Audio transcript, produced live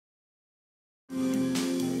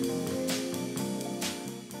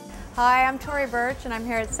Hi, I'm Tory Burch and I'm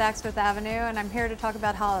here at Saks Fifth Avenue and I'm here to talk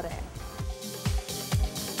about holiday.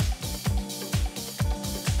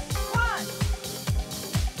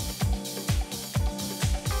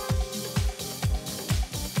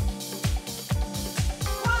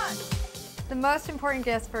 The most important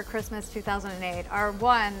gifts for Christmas 2008 are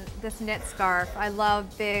one, this knit scarf. I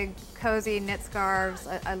love big, cozy knit scarves.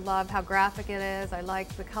 I love how graphic it is. I like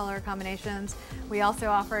the color combinations. We also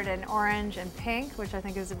offered an orange and pink, which I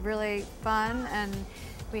think is really fun, and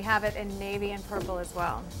we have it in navy and purple as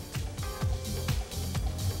well.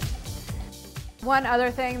 One other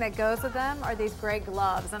thing that goes with them are these great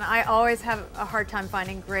gloves, and I always have a hard time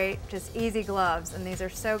finding great, just easy gloves, and these are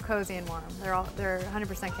so cozy and warm. They're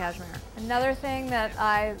 100% cashmere. Another thing that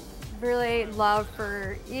I really love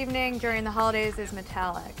for evening during the holidays is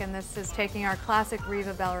metallic, and this is taking our classic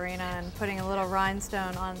Riva ballerina and putting a little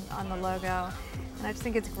rhinestone on the logo, and I just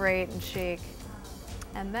think it's great and chic.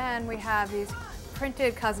 And then we have these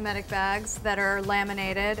printed cosmetic bags that are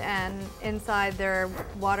laminated, and inside they're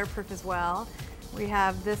waterproof as well. We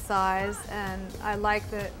have this size, and I like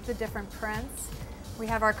the different prints. We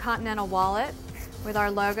have our Continental wallet with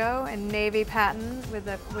our logo in navy patent with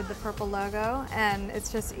the purple logo, and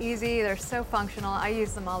it's just easy. They're so functional. I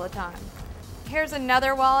use them all the time. Here's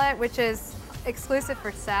another wallet, which is exclusive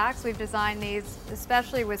for Saks. We've designed these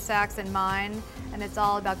especially with Saks in mind, and it's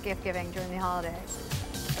all about gift giving during the holidays.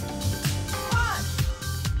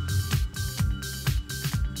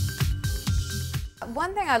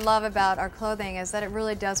 One thing I love about our clothing is that it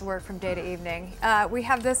really does work from day to evening. We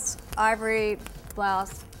have this ivory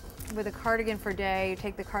blouse with a cardigan for day. You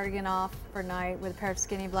take the cardigan off for night with a pair of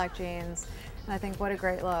skinny black jeans. And I think what a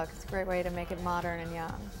great look. It's a great way to make it modern and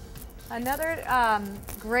young. Another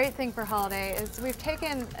great thing for holiday is we've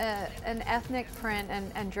taken an ethnic print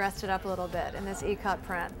and dressed it up a little bit in this ikat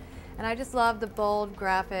print. And I just love the bold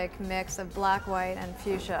graphic mix of black, white, and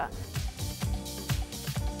fuchsia.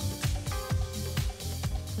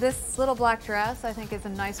 This little black dress, I think, is a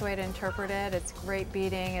nice way to interpret it. It's great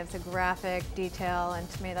beading, it's a graphic detail, and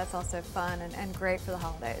to me that's also fun and great for the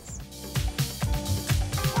holidays.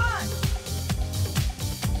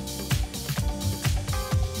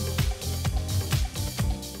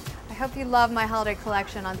 I hope you love my holiday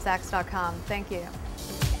collection on Saks.com. Thank you.